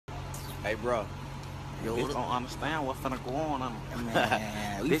Hey, bro. Yo, Bitch don't understand what's finna go on. Man,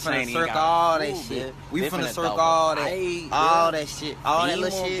 we Bitch finna ain't even circle got all a that fool, shit. bitch. We Bitch finna finna circle double all that, fight, all bitch. that shit, all that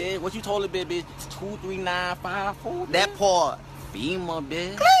little Beamer, shit. bitch. What you told the bitch? 23954. That part. Beamer,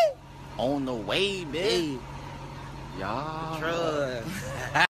 bitch. Click. On the way, bitch. Hey, Y'all. trust.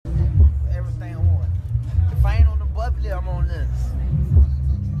 Everything on. If I ain't on the bubbly, I'm on this.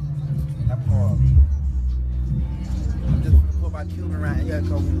 That part. I'm just gonna put my Cuban right here,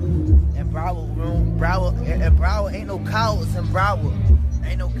 cause in Broward ain't no cowards in Broward.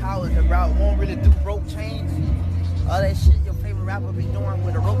 Ain't no cowards in Broward. Won't really do rope chains. All that shit your favorite rapper be doing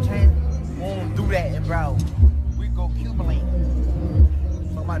with a rope chain. Won't do that in Broward. We go Cuban link.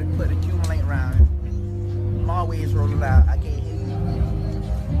 Somebody put the Cuban link around it. I'm always rolling out. I can't hear you.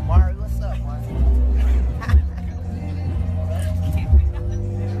 Mario, what's up, man?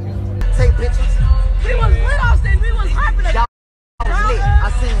 Take pictures. We was lit off stage. We was hyping it. Y'all was lit. I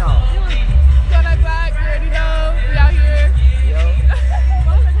seen y'all. Kodak, you already know. We out here. Yo.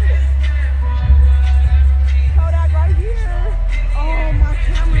 Kodak right here. Oh, my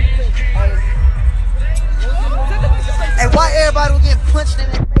camera's lit. Hey, why everybody was getting punched in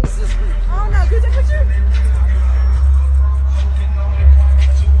their face this week? I don't know. Can you take a picture?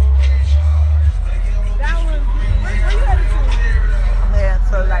 That one. Where you headed to? I'm heading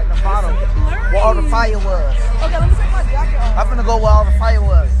to like the bottom where all the fire was. Okay, let me take my jacket off. I'm finna go where all the fire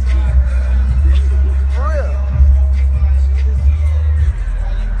was. For real.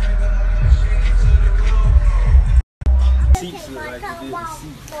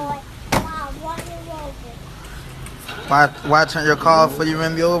 Why turn your car off before you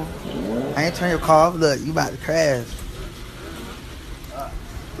run me over? I ain't turn your car off. Look, you about to crash.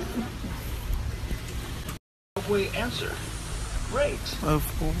 Wait, answer. Great.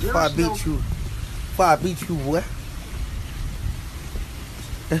 Before I beat you. Before I beat you, what?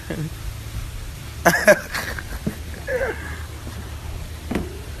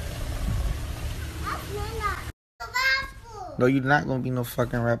 No, you're not gonna be no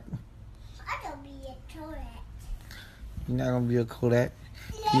fucking rapper. I don't be a Kodak. You're not gonna be a Kodak.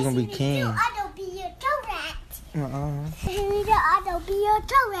 You're gonna be king. I don't be a Kodak. Uh-uh. I don't be a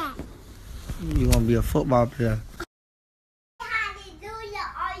Kodak. You're gonna be a football player. Hallelujah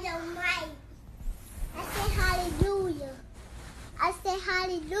on your mic. I say hallelujah. I say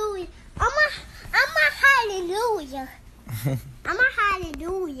hallelujah. I'm a hallelujah. I'm a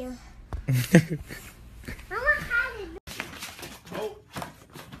hallelujah. I'm a hallelujah. Oh.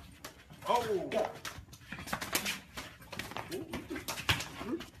 Oh.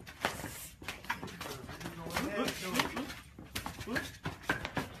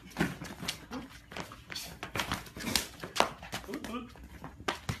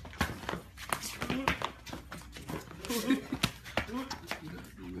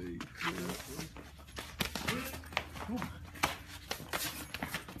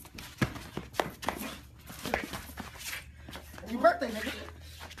 Your birthday, nigga.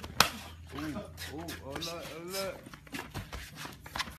 Oh, look.